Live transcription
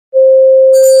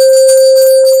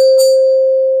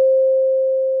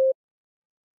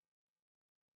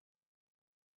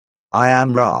I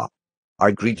am Ra.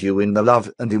 I greet you in the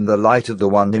love and in the light of the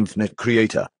one infinite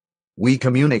Creator. We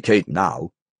communicate now.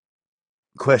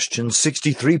 Question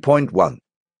 63.1.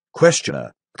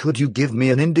 Questioner, could you give me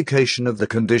an indication of the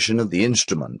condition of the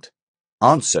instrument?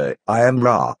 Answer, I am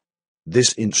Ra.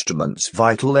 This instrument's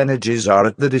vital energies are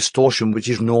at the distortion which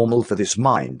is normal for this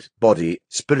mind, body,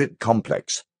 spirit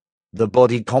complex. The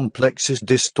body complex is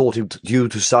distorted due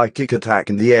to psychic attack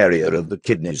in the area of the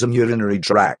kidneys and urinary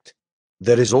tract.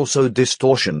 There is also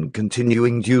distortion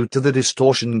continuing due to the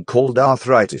distortion called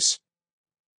arthritis.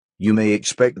 You may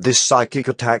expect this psychic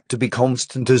attack to be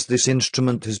constant as this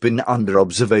instrument has been under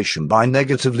observation by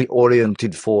negatively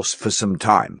oriented force for some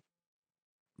time.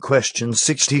 Question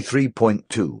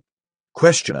 63.2.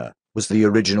 Questioner, was the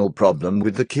original problem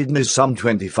with the kidneys some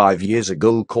 25 years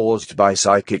ago caused by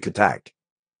psychic attack?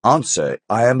 Answer,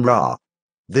 I am Ra.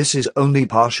 This is only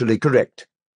partially correct.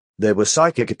 There were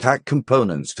psychic attack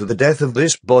components to the death of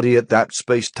this body at that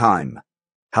space-time.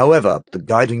 However, the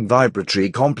guiding vibratory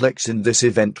complex in this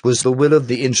event was the will of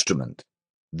the instrument.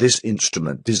 This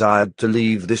instrument desired to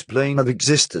leave this plane of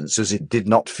existence as it did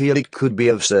not feel it could be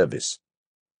of service.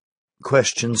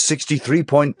 Question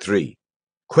 63.3.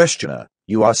 Questioner,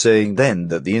 you are saying then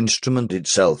that the instrument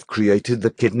itself created the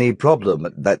kidney problem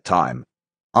at that time?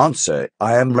 Answer,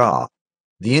 I am Ra.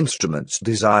 The instrument's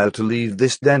desire to leave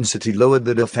this density lowered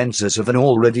the defenses of an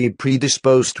already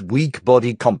predisposed weak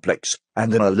body complex,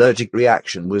 and an allergic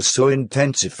reaction was so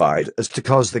intensified as to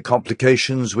cause the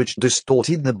complications which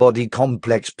distorted the body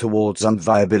complex towards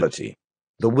unviability.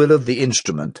 The will of the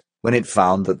instrument, when it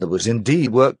found that there was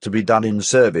indeed work to be done in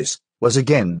service, was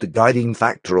again the guiding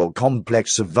factor or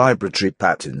complex of vibratory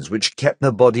patterns which kept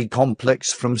the body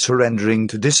complex from surrendering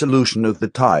to dissolution of the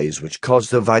ties which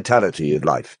caused the vitality of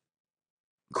life.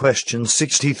 Question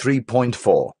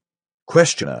 63.4.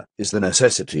 Questioner, is the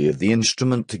necessity of the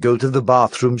instrument to go to the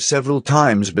bathroom several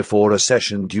times before a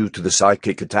session due to the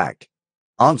psychic attack?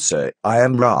 Answer, I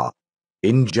am Ra.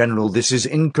 In general this is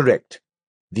incorrect.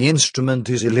 The instrument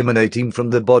is eliminating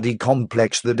from the body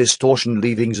complex the distortion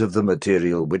leavings of the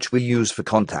material which we use for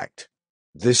contact.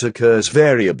 This occurs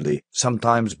variably,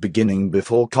 sometimes beginning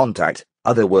before contact,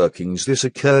 other workings this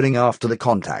occurring after the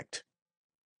contact.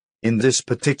 In this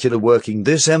particular working,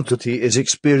 this entity is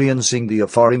experiencing the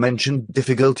aforementioned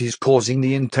difficulties causing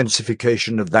the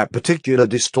intensification of that particular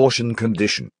distortion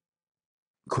condition.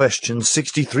 Question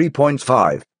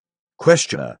 63.5.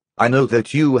 Questioner, I know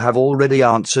that you have already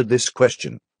answered this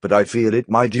question, but I feel it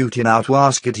my duty now to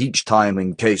ask it each time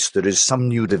in case there is some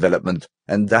new development,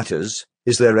 and that is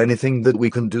there anything that we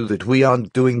can do that we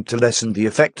aren't doing to lessen the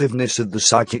effectiveness of the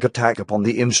psychic attack upon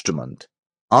the instrument?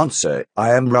 Answer,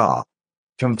 I am Ra.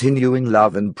 Continuing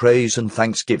love and praise and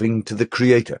thanksgiving to the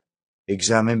Creator.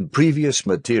 Examine previous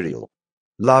material.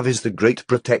 Love is the great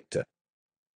protector.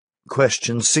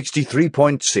 Question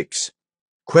 63.6.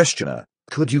 Questioner,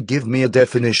 could you give me a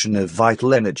definition of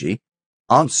vital energy?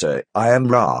 Answer, I am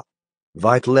Ra.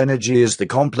 Vital energy is the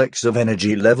complex of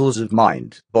energy levels of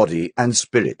mind, body, and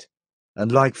spirit.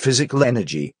 And like physical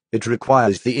energy, it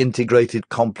requires the integrated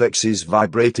complexes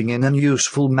vibrating in an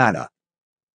useful manner.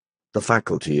 The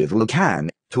faculty of will can,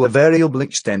 to a variable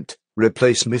extent,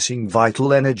 replace missing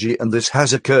vital energy, and this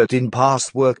has occurred in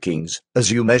past workings,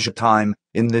 as you measure time,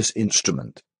 in this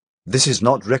instrument. This is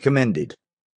not recommended.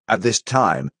 At this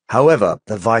time, however,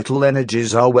 the vital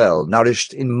energies are well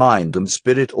nourished in mind and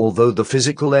spirit, although the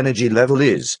physical energy level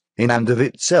is, in and of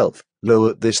itself, low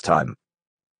at this time.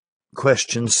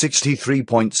 Question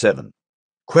 63.7.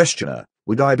 Questioner,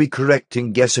 would I be correct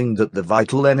in guessing that the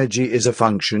vital energy is a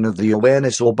function of the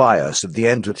awareness or bias of the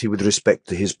entity with respect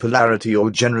to his polarity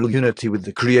or general unity with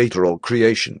the Creator or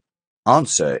creation?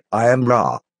 Answer, I am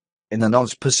Ra. In a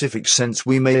non-specific sense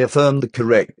we may affirm the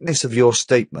correctness of your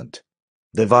statement.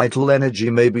 The vital energy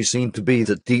may be seen to be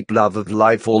the deep love of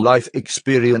life or life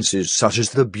experiences such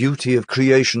as the beauty of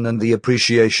creation and the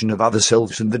appreciation of other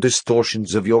selves and the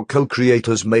distortions of your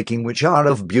co-creator's making which are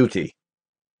of beauty.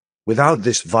 Without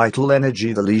this vital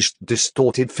energy the least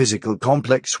distorted physical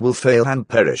complex will fail and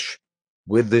perish.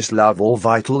 With this love or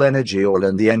vital energy all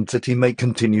and the entity may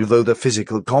continue though the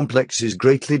physical complex is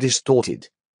greatly distorted.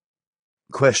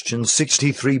 Question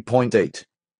 63.8.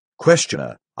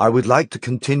 Questioner, I would like to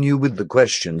continue with the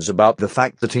questions about the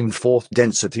fact that in fourth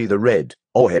density the red,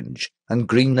 orange, and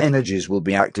green energies will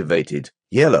be activated,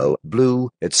 yellow, blue,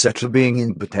 etc. being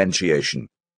in potentiation.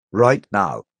 Right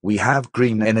now, we have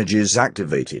green energies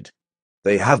activated.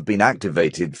 They have been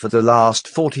activated for the last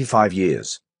 45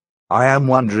 years. I am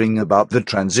wondering about the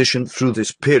transition through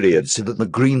this period so that the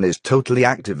green is totally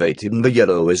activated and the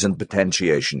yellow is in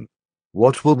potentiation.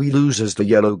 What will we lose as the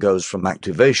yellow goes from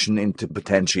activation into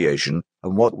potentiation,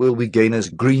 and what will we gain as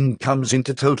green comes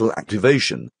into total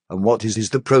activation, and what is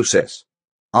the process?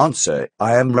 Answer: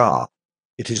 I am Ra.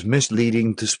 It is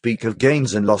misleading to speak of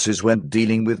gains and losses when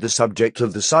dealing with the subject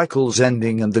of the cycle's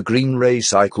ending and the green ray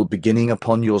cycle beginning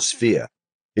upon your sphere.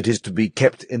 It is to be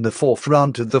kept in the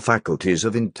forefront of the faculties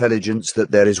of intelligence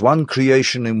that there is one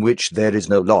creation in which there is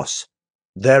no loss.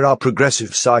 There are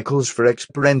progressive cycles for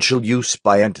experiential use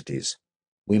by entities.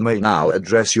 We may now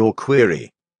address your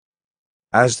query.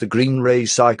 As the green ray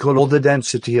cycle or the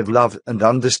density of love and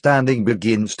understanding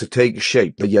begins to take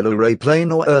shape, the yellow ray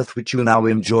plane or earth which you now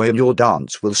enjoy in your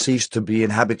dance will cease to be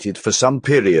inhabited for some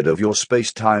period of your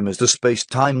space-time as the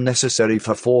space-time necessary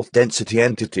for fourth density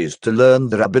entities to learn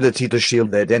their ability to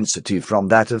shield their density from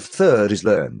that of third is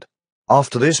learned.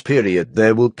 After this period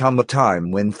there will come a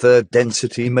time when third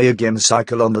density may again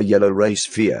cycle on the yellow ray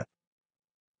sphere.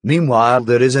 Meanwhile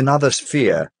there is another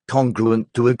sphere,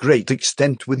 congruent to a great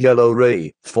extent with yellow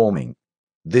ray, forming.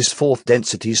 This fourth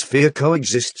density sphere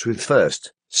coexists with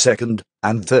first, second,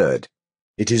 and third.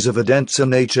 It is of a denser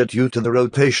nature due to the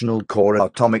rotational core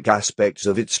atomic aspects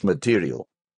of its material.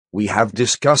 We have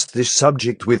discussed this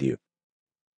subject with you.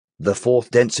 The fourth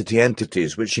density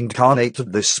entities which incarnate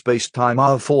at this space-time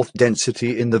are fourth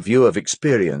density in the view of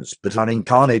experience, but are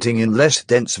incarnating in less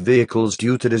dense vehicles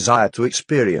due to desire to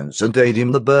experience and aid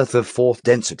in the birth of fourth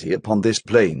density upon this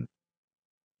plane.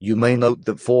 You may note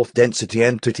that fourth density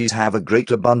entities have a great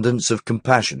abundance of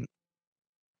compassion.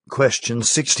 Question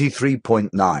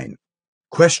 63.9.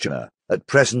 Questioner: At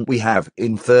present we have,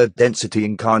 in third density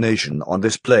incarnation on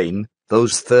this plane,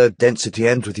 those third density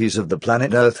entities of the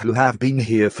planet Earth who have been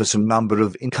here for some number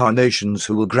of incarnations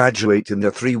who will graduate in the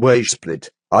three-way split,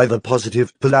 either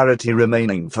positive polarity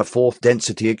remaining for fourth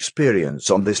density experience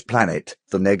on this planet,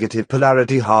 the negative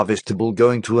polarity harvestable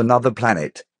going to another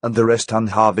planet, and the rest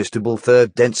unharvestable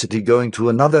third density going to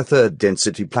another third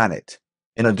density planet.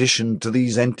 In addition to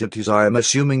these entities, I am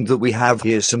assuming that we have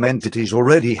here some entities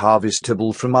already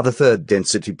harvestable from other third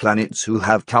density planets who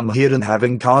have come here and have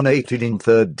incarnated in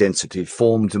third density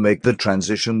form to make the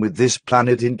transition with this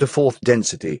planet into fourth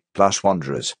density, plus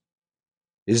wanderers.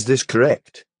 Is this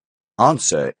correct?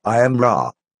 Answer: I am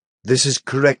Ra. This is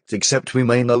correct, except we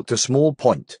may note a small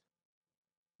point.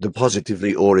 The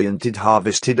positively oriented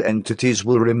harvested entities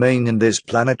will remain in this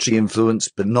planetary influence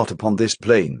but not upon this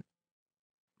plane.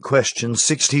 Question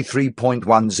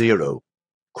 63.10.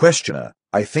 Questioner: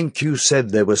 I think you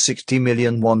said there were 60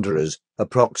 million wanderers,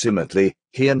 approximately,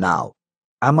 here now.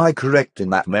 Am I correct in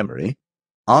that memory?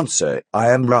 Answer: I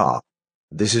am Ra.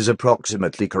 This is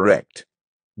approximately correct.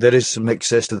 There is some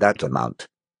excess to that amount.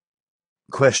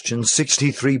 Question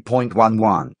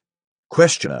 63.11.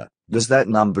 Questioner: Does that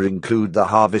number include the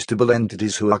harvestable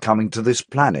entities who are coming to this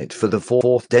planet for the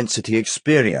fourth density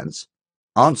experience?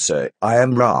 Answer: I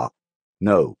am Ra.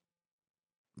 No.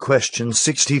 Question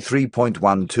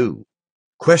 63.12.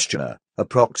 Questioner: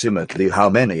 Approximately how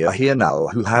many are here now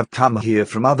who have come here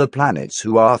from other planets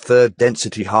who are third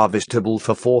density harvestable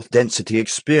for fourth density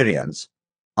experience?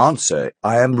 Answer: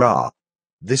 I am Ra.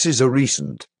 This is a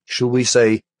recent, shall we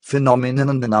say, phenomenon,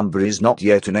 and the number is not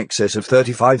yet in excess of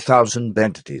 35,000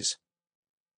 entities.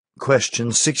 Question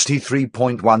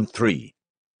 63.13.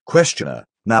 Questioner: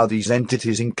 Now these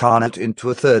entities incarnate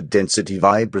into a third density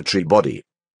vibratory body.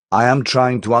 I am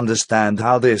trying to understand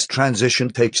how this transition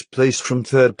takes place from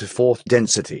third to fourth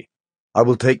density. I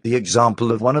will take the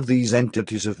example of one of these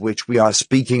entities of which we are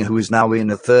speaking who is now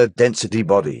in a third density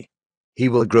body. He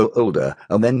will grow older,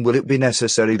 and then will it be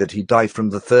necessary that he die from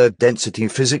the third density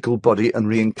physical body and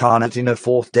reincarnate in a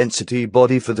fourth density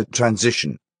body for the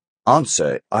transition?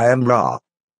 Answer: I am Ra.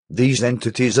 These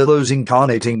entities are those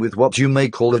incarnating with what you may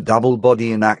call a double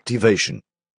body in activation.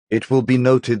 It will be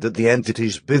noted that the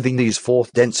entities within these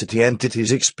fourth density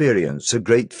entities experience a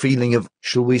great feeling of,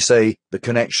 shall we say, the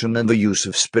connection and the use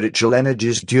of spiritual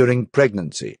energies during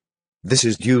pregnancy. This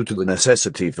is due to the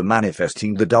necessity for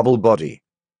manifesting the double body.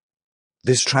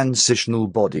 This transitional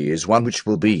body is one which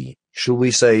will be, shall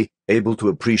we say, able to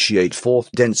appreciate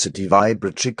fourth density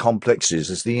vibratory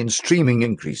complexes as the in-streaming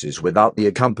increases without the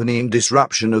accompanying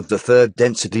disruption of the third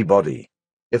density body.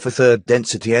 If a third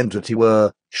density entity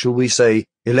were, shall we say,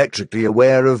 electrically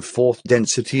aware of fourth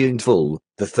density in full,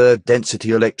 the third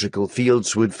density electrical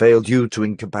fields would fail due to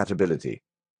incompatibility.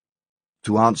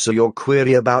 To answer your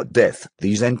query about death,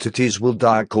 these entities will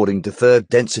die according to third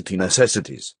density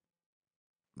necessities.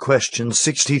 Question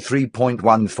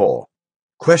 63.14.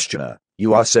 Questioner: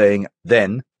 You are saying,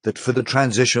 then, that for the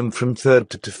transition from third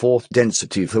to fourth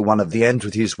density for one of the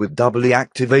entities with doubly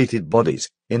activated bodies,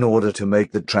 in order to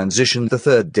make the transition, the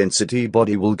third density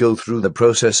body will go through the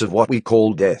process of what we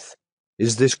call death.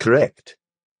 Is this correct?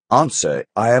 Answer: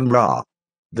 I am Ra.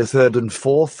 The third and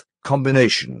fourth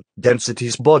combination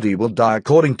densities body will die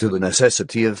according to the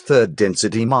necessity of third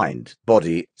density mind,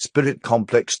 body, spirit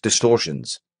complex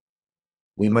distortions.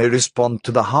 We may respond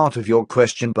to the heart of your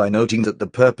question by noting that the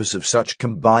purpose of such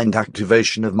combined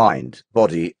activation of mind,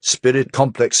 body, spirit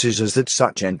complexes is that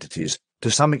such entities, to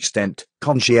some extent,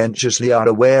 conscientiously are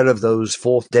aware of those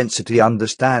fourth density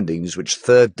understandings which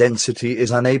third density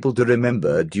is unable to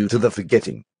remember due to the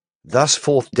forgetting. Thus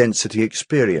fourth density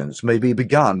experience may be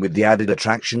begun with the added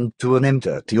attraction to an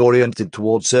entity oriented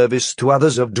toward service to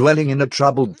others of dwelling in a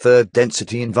troubled third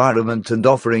density environment and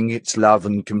offering its love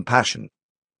and compassion.